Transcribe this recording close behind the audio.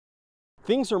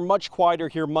Things are much quieter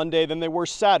here Monday than they were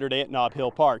Saturday at Nob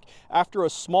Hill Park after a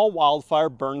small wildfire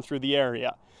burned through the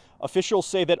area. Officials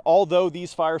say that although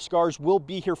these fire scars will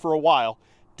be here for a while,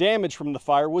 damage from the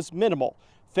fire was minimal,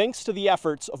 thanks to the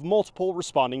efforts of multiple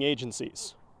responding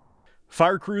agencies.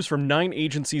 Fire crews from 9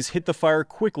 agencies hit the fire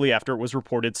quickly after it was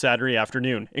reported Saturday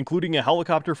afternoon, including a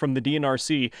helicopter from the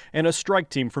DNRC and a strike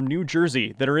team from New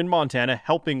Jersey that are in Montana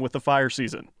helping with the fire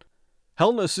season.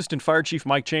 Helena Assistant Fire Chief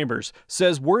Mike Chambers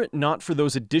says were it not for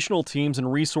those additional teams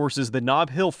and resources, the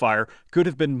Nob Hill Fire could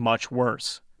have been much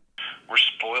worse. We're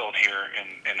spoiled here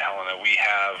in Helena. We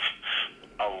have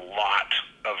a lot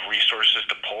of resources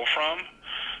to pull from,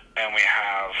 and we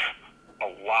have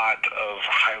a lot of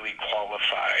highly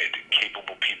qualified,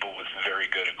 capable people with very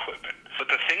good equipment. But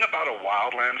the thing about a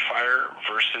wildland fire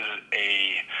versus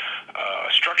a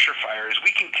structure fire is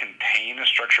we can contain a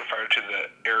structure fire to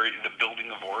the area, the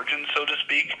building of origin, so to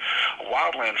speak. A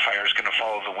wildland fire is going to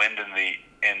follow the wind and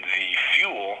the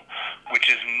fuel, which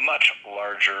is much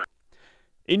larger.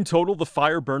 In total, the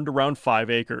fire burned around 5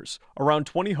 acres. Around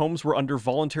 20 homes were under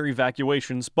voluntary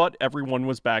evacuations, but everyone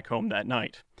was back home that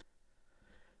night.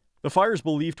 The fire is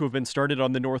believed to have been started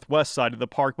on the northwest side of the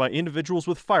park by individuals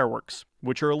with fireworks,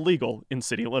 which are illegal in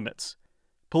city limits.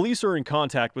 Police are in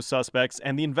contact with suspects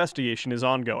and the investigation is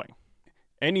ongoing.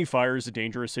 Any fire is a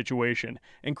dangerous situation,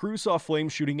 and crews saw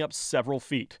flames shooting up several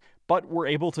feet, but were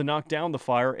able to knock down the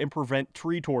fire and prevent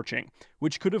tree torching,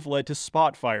 which could have led to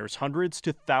spot fires hundreds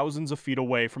to thousands of feet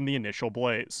away from the initial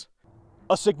blaze.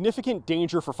 A significant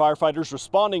danger for firefighters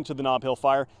responding to the Nob Hill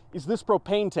Fire is this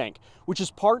propane tank, which is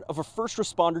part of a first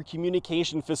responder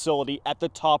communication facility at the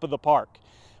top of the park.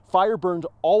 Fire burned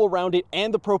all around it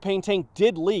and the propane tank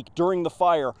did leak during the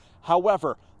fire.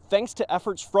 However, thanks to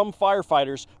efforts from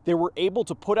firefighters, they were able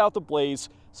to put out the blaze,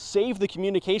 save the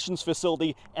communications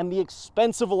facility and the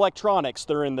expensive electronics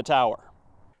that are in the tower.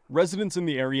 Residents in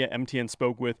the area MTN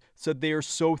spoke with said they are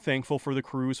so thankful for the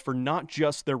crews for not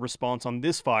just their response on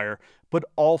this fire, but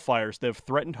all fires that have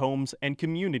threatened homes and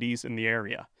communities in the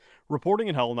area. Reporting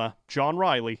in Helena, John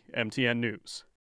Riley, MTN News.